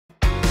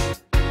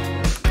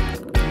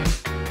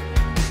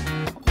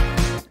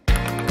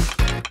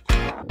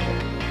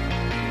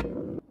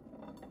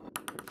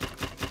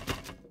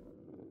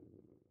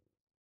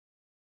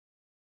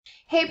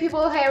Hey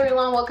people, hey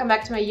everyone, welcome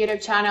back to my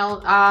YouTube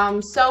channel.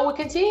 So we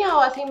continue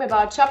our theme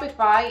about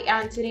Shopify,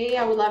 and today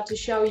I would love to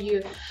show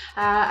you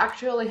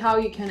actually how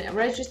you can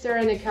register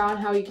an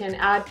account, how you can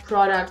add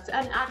products,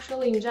 and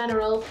actually in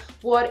general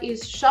what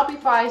is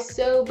Shopify.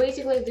 So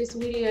basically this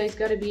video is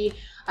going to be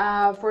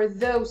for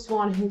those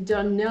who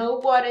don't know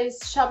what is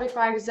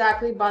Shopify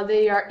exactly, but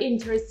they are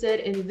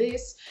interested in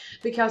this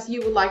because you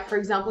would like, for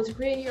example, to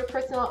create your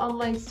personal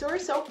online store.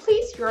 So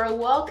please, you're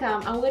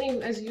welcome. I'm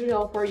waiting as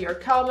usual for your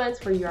comments,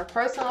 for your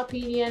personal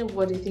opinion.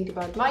 What do you think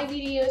about my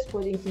videos?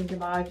 What do you think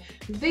about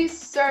this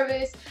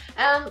service?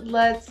 And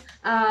let's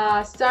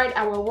start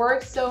our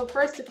work. So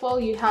first of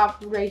all, you have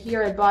right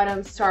here at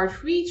bottom start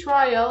free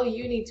trial.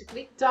 You need to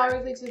click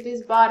directly to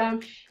this bottom,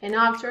 and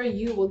after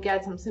you will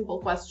get some simple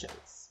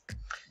questions.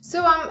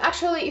 So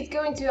actually it's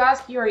going to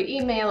ask your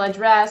email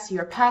address,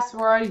 your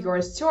password, your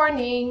store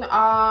name. In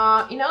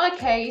our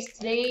case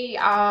today,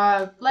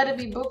 let it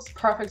be Books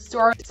Perfect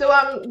Store.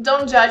 So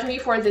don't judge me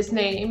for this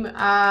name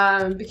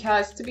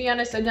because to be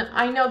honest,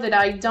 I know that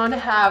I don't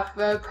have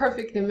a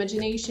perfect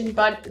imagination,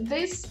 but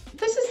this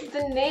is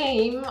the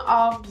name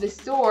of the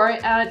store,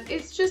 and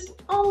it's just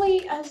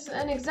only as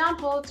an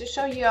example to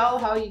show you all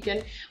how you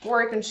can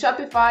work on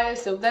Shopify.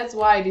 So that's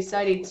why I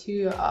decided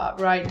to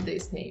write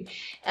this name.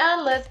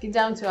 And let's get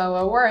down to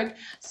our work.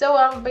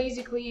 So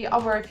basically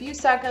over a few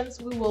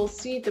seconds we will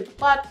see the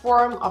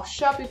platform of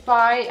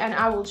Shopify, and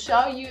I will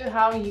show you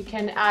how you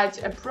can add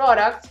a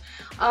product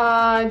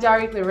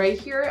directly right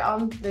here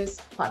on this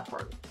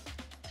platform.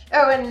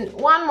 Oh, and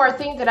one more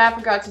thing that I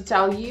forgot to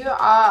tell you,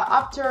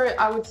 after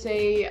I would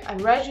say a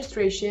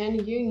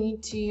registration, you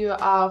need to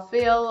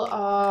fill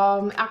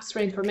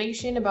extra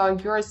information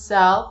about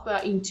yourself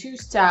in 2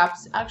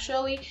 steps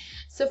actually.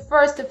 So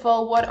first of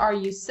all, what are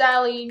you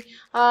selling?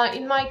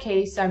 In my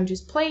case, I'm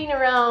just playing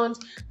around.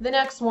 The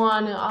next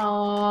one,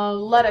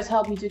 let us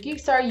help you to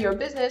kickstart your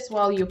business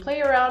while you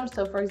play around.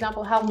 So for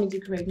example, help me to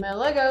create my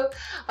logo.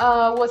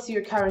 What's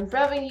your current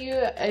revenue?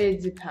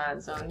 It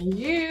depends on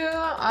you,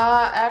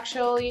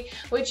 actually.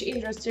 Which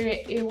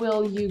industry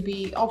will you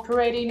be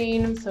operating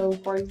in? So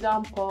for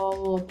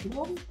example,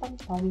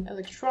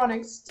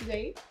 electronics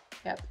today.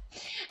 Yep.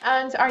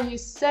 And are you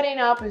setting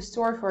up a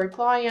store for a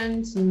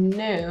client?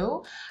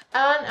 No.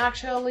 And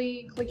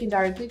actually clicking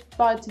directly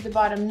to the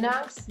bottom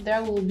next,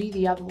 there will be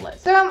the other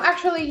list. So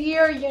actually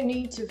here you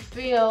need to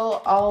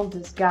fill all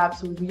these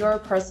gaps with your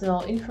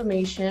personal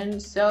information.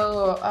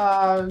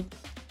 So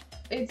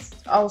it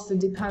also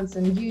depends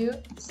on you.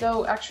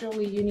 So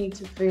actually you need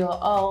to fill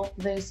all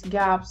these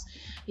gaps.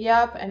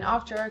 Yep, and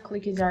after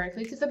clicking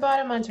directly to the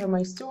bottom, enter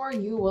my store,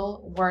 you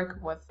will work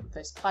with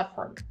this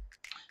platform.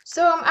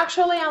 So I'm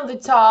actually on the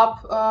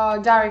top,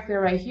 directly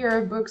right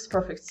here, Books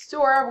Perfect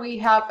Store, we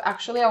have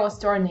actually our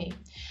store name.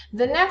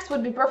 The next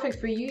would be perfect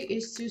for you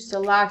is to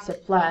select a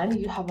plan.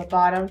 You have a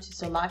button to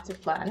select a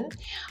plan.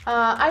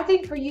 I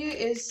think for you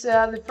is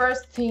the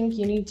first thing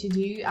you need to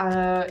do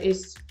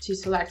is to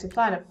select a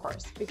plan, of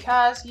course,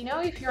 because you know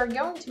if you're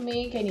going to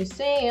make any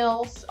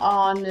sales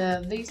on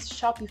this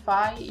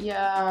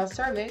Shopify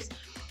service,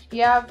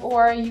 yeah,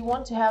 or you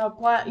want to have a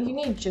plan, you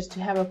need just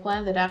to have a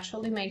plan that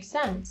actually makes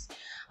sense.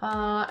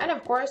 And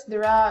of course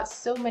there are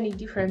so many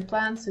different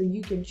plans, so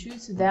you can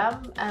choose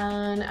them,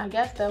 and I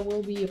guess that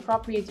will be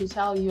appropriate to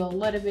tell you a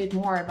little bit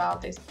more about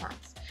these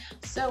plans.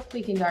 So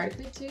clicking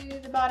directly to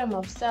the bottom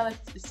of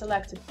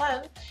select a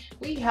plan,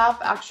 we have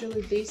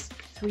actually these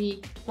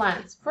 3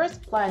 plans.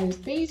 First plan is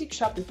basic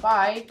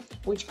Shopify,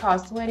 which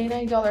costs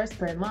 $29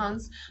 per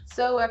month.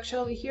 So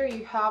actually here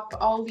you have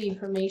all the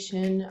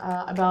information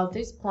about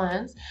these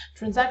plans.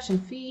 Transaction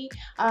fee,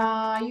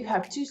 you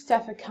have 2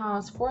 staff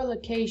accounts, 4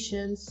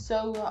 locations.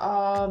 So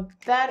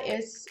that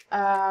is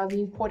the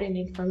important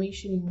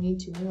information you need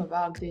to know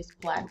about this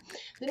plan.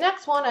 The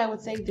next one, I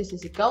would say this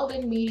is a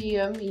golden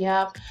medium.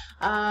 Yeah.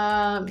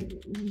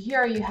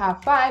 Here you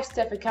have 5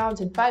 staff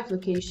accounts and 5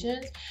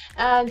 locations,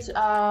 and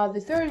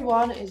the third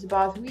one is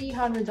about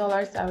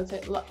 $300. I would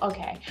say,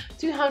 okay,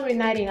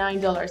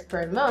 $299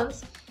 per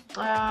month.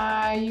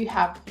 You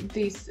have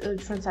this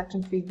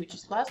transaction fee, which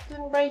is less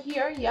than right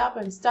here. Yep,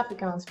 and staff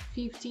accounts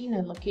 15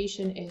 and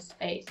location is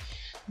 8.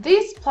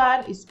 This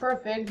plan is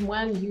perfect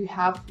when you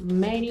have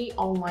many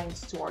online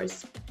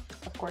stores,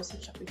 of course in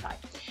Shopify.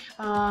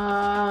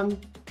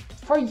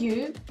 For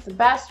you, the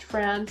best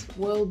friend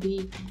will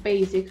be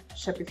basic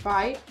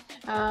Shopify.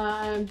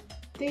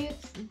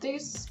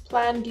 This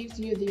plan gives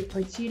you the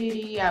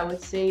opportunity, I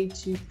would say,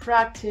 to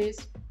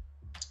practice,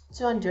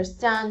 to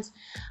understand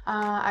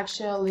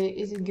actually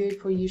is it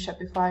good for you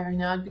Shopify or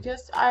not,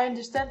 because I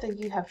understand that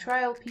you have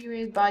trial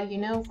period, but you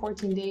know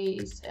 14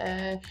 days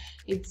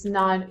it's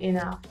not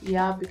enough.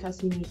 Yeah,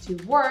 because you need to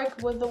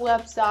work with the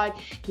website,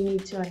 you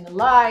need to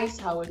analyze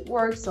how it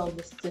works, all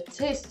the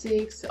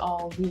statistics,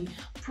 all the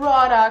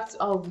products,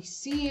 all the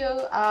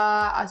SEO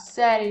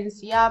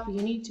settings. Yep,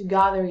 you need to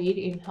gather it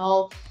in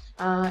whole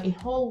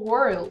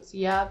world.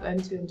 Yep,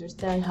 and to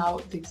understand how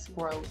this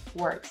world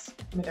works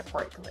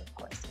metaphorically, of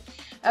course.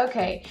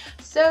 Okay,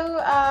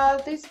 so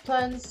these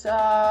plans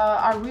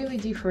are really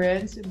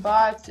different,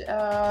 but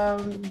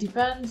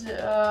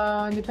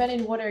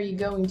depending what are you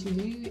going to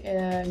do,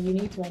 you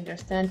need to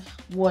understand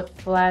what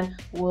plan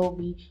will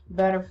be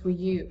better for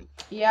you.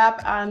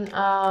 Yep, and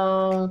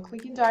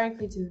clicking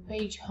directly to the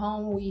page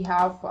home, we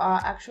have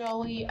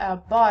actually a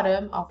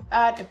bottom of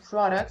add a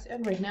product,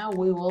 and right now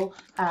we will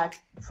add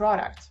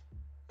product.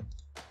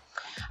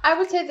 I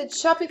would say that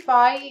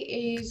Shopify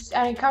is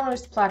an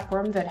e-commerce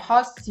platform that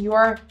hosts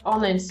your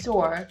online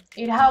store.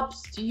 It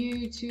helps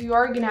you to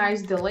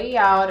organize the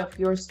layout of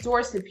your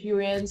store's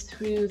appearance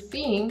through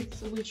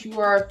themes, which you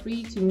are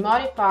free to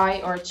modify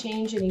or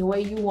change any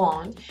way you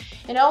want.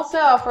 It also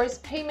offers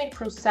payment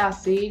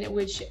processing,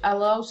 which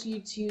allows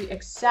you to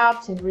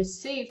accept and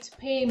receive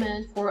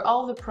payment for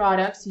all the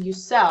products you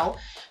sell.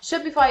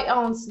 Shopify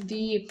owns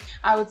the,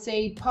 I would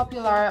say,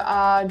 popular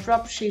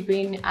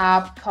dropshipping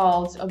app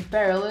called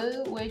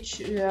Barrel,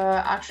 which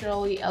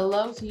actually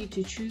allows you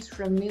to choose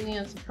from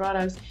millions of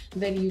products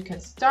that you can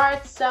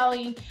start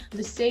selling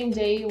the same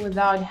day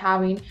without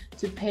having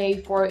to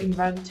pay for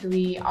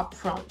inventory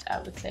upfront,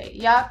 I would say.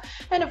 Yeah,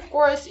 and of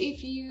course,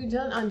 if you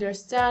don't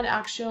understand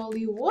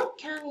actually what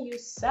can you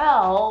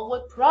sell,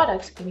 what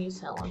products can you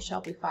sell on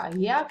Shopify,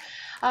 yeah,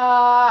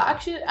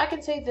 actually I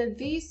can say that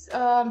these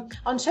on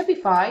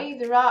Shopify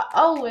there are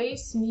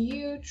always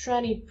new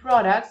trendy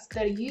products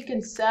that you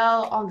can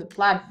sell on the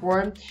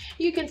platform.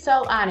 You can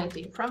sell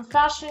anything from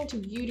fashion to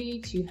beauty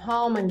to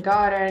home and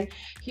garden.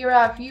 Here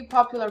are a few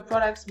popular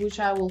products which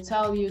I will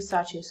tell you,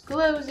 such as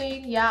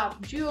clothing, yeah,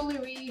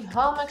 jewelry,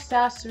 home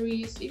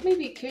accessories, it may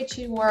be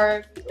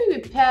kitchenware, it may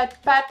be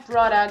pet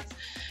products,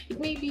 it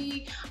may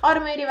be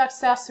automotive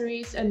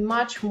accessories and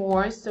much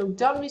more. So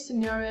don't be so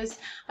nervous.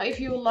 If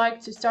you would like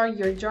to start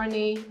your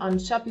journey on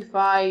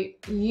Shopify,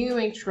 you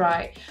may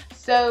try.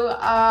 So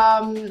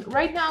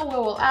right now we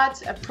will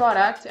add a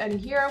product, and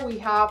here we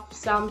have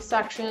some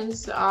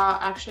sections.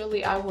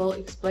 Actually I will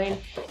explain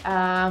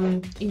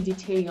in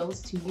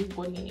details to you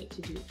what you need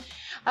to do.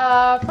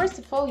 First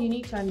of all, you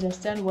need to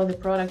understand what the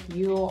product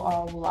you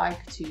would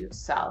like to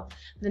sell.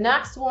 The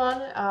next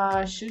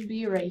one should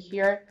be right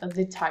here,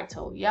 the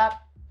title. Yep.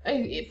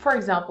 For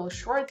example,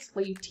 short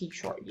sleeve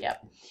t-shirt.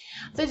 Yep.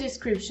 The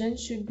description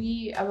should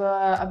be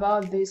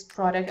about this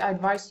product. I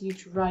advise you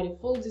to write a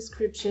full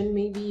description,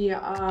 maybe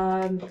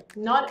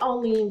not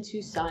only in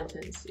 2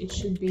 sentences. It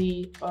should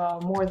be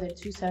more than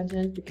 2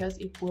 sentences, because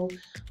it will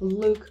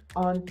look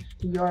on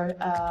your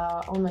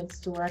online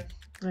store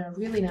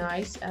really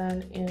nice,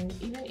 and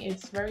even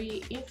it's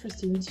very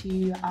interesting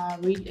to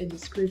read a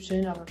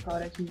description of a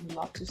product you would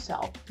love to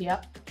sell.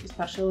 Yeah,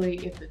 especially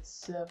if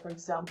it's for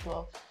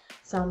example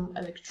some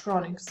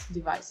electronics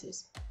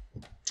devices.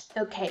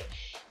 Okay,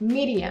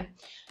 media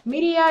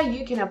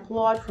you can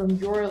upload from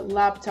your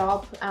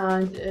laptop,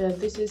 and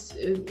this is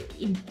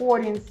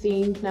important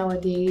thing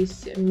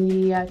nowadays.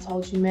 Media, I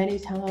told you many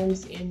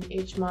times in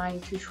each my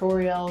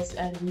tutorials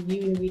and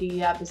reviewing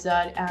video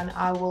episode, and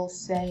I will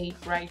say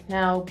it right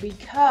now,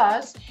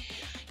 because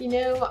you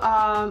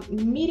know,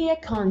 media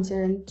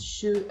content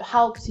should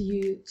help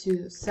you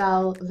to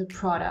sell the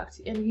product,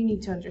 and you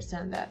need to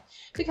understand that.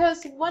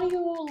 Because when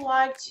you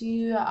like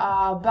to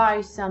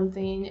buy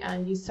something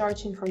and you're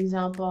searching, for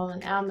example,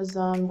 on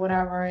Amazon,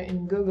 whatever,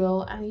 in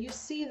Google, and you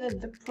see that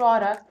the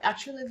product,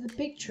 actually the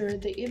picture,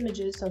 the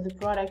images of the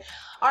product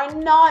are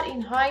not in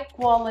high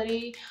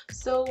quality,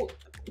 so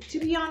to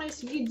be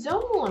honest, you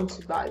don't want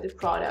to buy the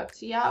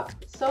product. Yeah,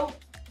 so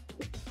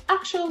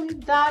actually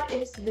that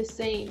is the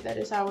same, that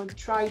is I would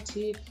try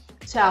to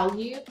tell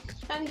you.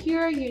 And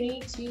here you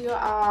need to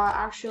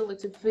actually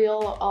to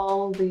fill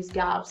all these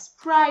gaps.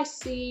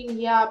 Pricing,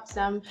 yep,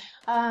 some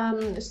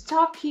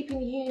stock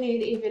keeping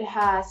unit if it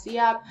has,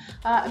 yep,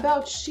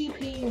 about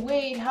shipping,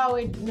 weight, how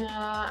it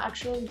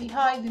actually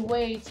behind the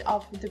weight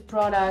of the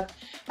product,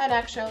 and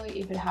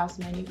actually if it has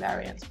many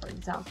variants, for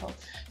example.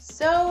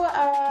 So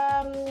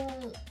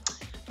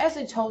as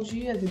I told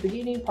you at the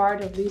beginning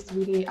part of this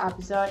video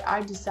episode,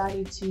 I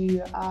decided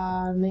to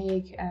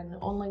make an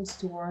online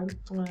store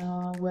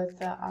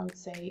with, I would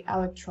say,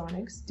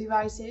 electronics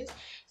devices.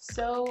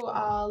 So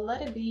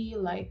let it be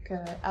like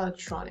an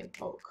electronic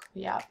book.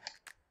 Yeah.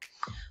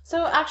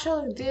 So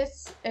actually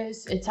this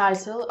is a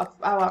title of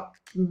our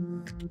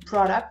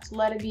product.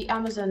 Let it be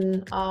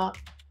Amazon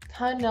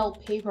Kindle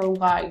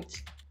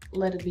Paperwhite.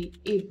 Let it be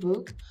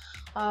ebook.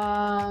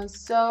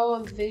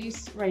 So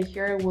this right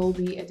here will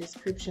be a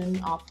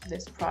description of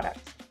this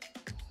product.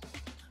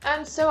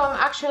 And so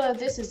actually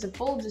this is a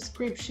full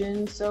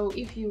description, so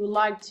if you would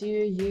like to,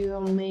 you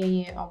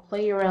may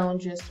play around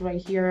just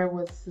right here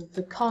with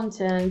the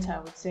content. I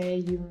would say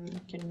you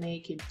can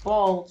make it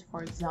bold,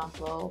 for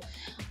example,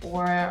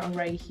 or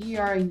right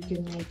here you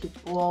can make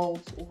it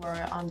bold or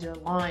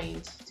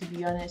underlined. To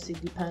be honest,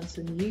 it depends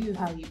on you,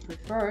 how you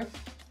prefer.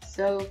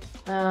 So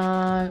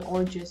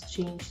or just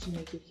change to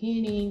make it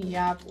hidden,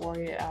 yep, or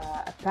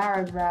a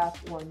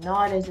paragraph, or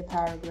not as a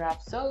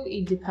paragraph. So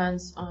it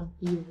depends on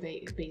you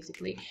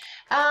basically.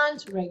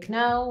 And right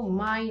now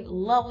my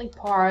lovely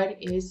part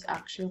is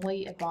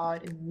actually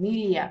about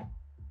media.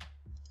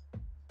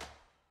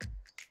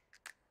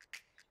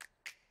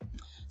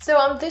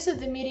 So this is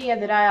the media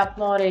that I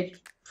uploaded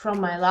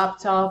from my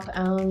laptop,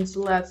 and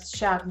let's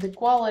check the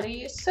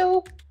quality.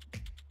 So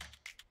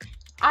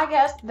I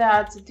guess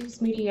that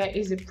this media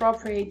is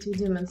appropriate to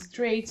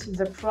demonstrate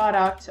the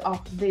product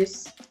of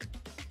this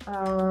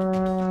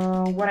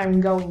what I'm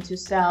going to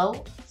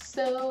sell.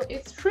 So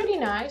it's pretty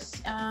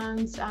nice,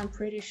 and I'm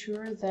pretty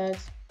sure that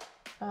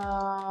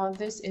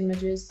these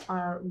images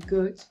are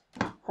good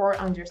for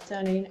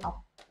understanding of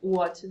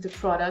what the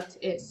product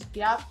is.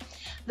 Yeah.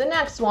 The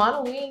next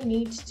one, we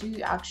need to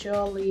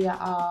actually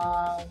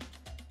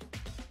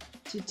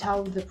to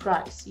tell the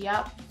price.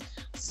 Yeah.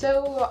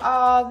 So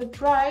the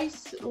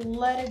price,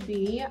 let it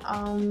be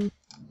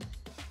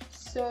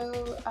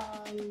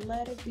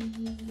let it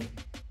be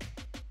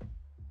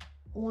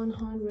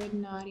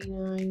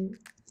 199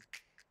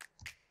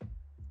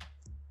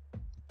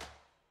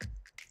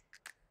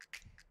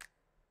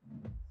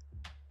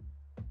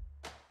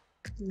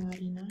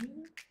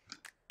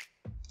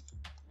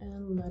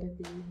 and let it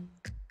be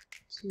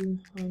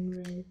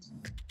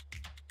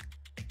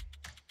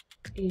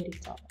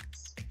 $280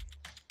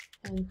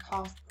 and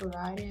cost per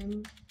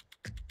item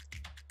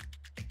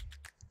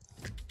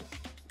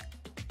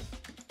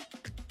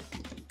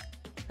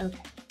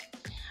okay.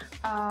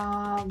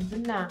 The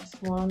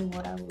next one,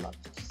 what I would love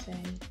to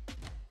say,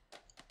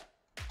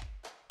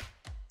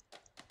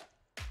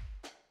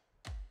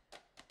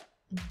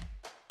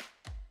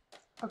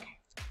 okay.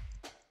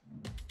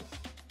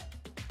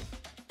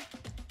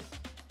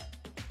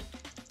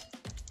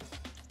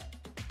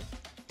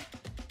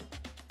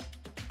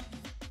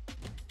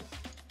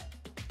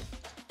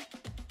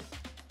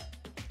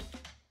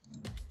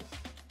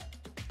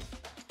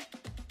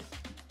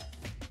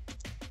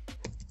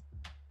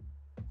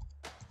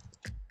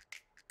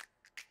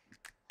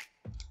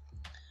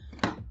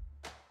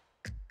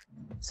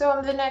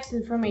 So the next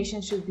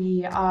information should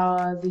be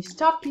the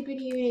stock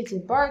PPT units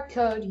and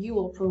barcode. You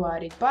will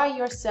provide it by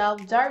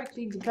yourself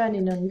directly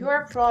depending on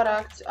your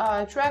product.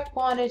 Track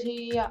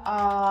quantity,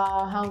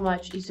 how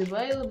much is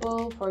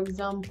available. For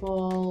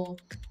example,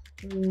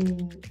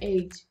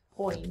 8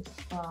 points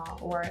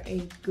or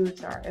 8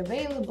 goods are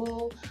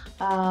available.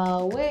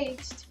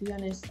 Weight, to be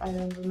honest, I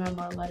don't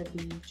remember. Let it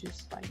be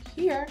just like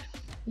here.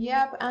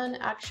 Yep, and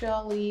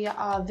actually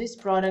this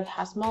product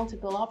has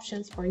multiple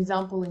options, for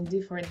example, in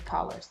different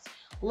colors.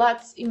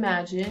 Let's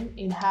imagine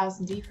it has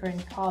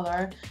different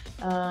color.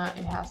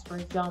 It has, for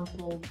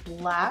example,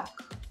 black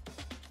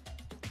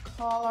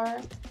color,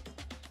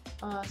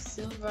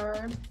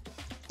 silver,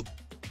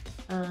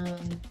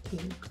 and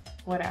pink,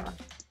 whatever.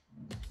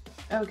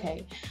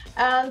 Okay,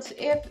 and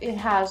if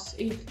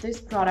this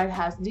product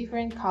has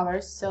different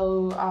colors,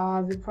 so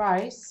the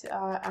price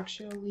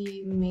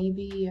actually may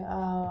be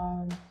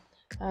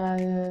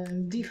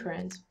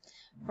different.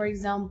 For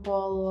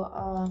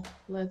example,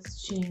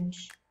 let's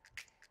change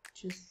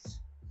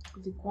just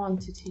the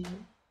quantity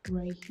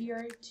right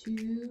here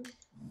to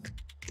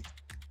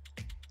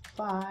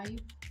 5.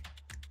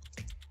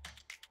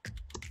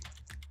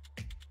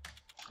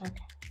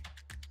 Okay,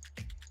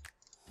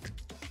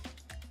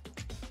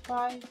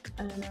 5,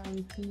 and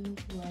I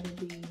think let it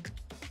be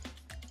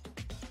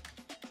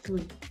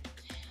 3.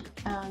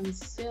 And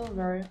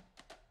silver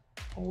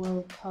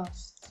will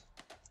cost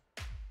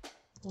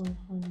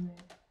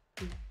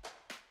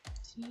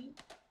 150.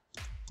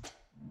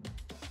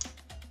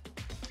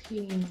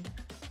 Pink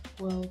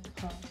will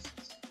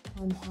cost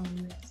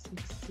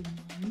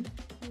 169.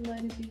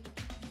 Let it be.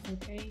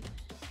 Okay,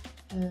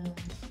 and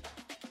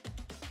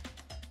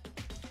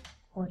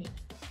 40.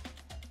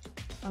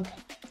 Okay.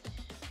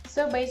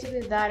 So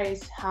basically that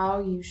is how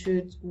you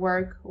should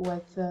work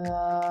with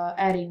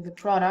adding the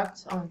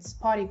product on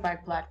Shopify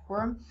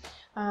platform.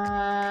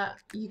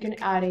 You can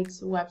add it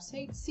to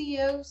website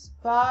SEOs,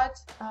 but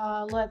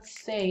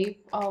let's save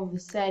all the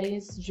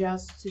settings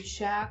just to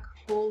check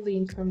all the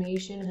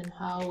information and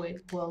how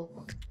it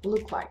will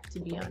look like, to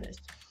be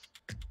honest.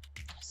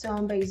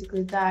 So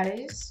basically that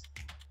is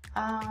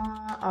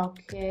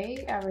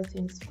okay,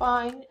 everything's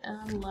fine,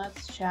 and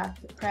let's check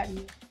the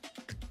preview.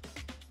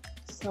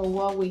 So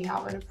what we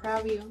have in a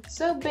preview,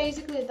 so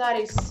basically that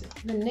is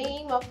the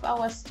name of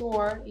our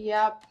store.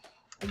 Yep,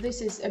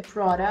 this is a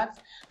product.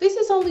 This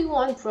is only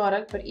one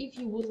product, but if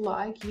you would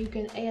like, you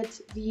can add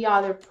the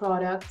other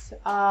products.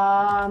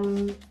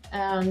 And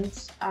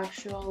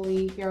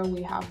actually here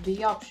we have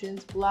the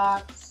options: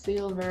 black,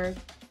 silver,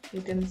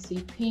 you can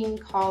see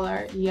pink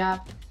color.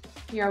 Yep,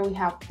 here we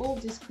have full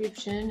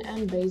description,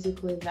 and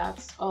basically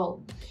that's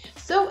all.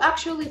 So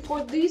actually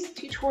for this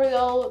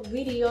tutorial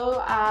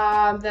video,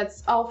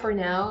 that's all for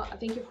now.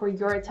 Thank you for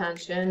your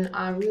attention.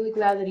 I'm really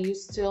glad that you're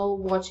still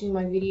watching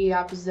my video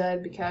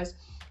episode, because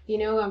you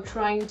know I'm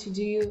trying to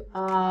do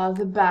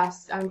the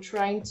best. I'm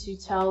trying to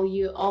tell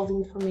you all the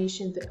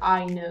information that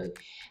I know,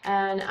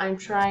 and I'm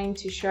trying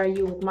to share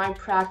you with my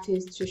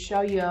practice to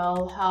show you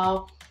all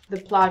how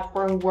the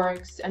platform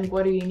works and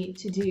what do you need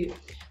to do.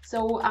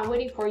 So I'm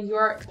waiting for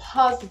your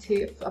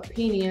positive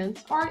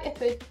opinions, or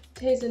if it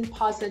isn't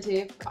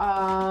positive,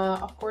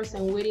 of course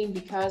I'm waiting,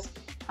 because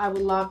I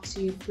would love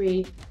to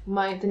create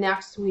the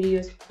next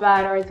videos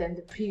better than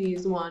the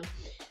previous one.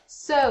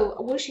 So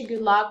I wish you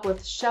good luck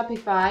with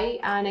Shopify,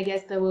 and I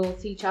guess that we'll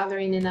see each other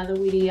in another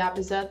video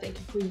episode. Thank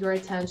you for your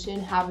attention.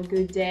 Have a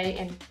good day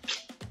and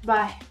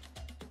bye.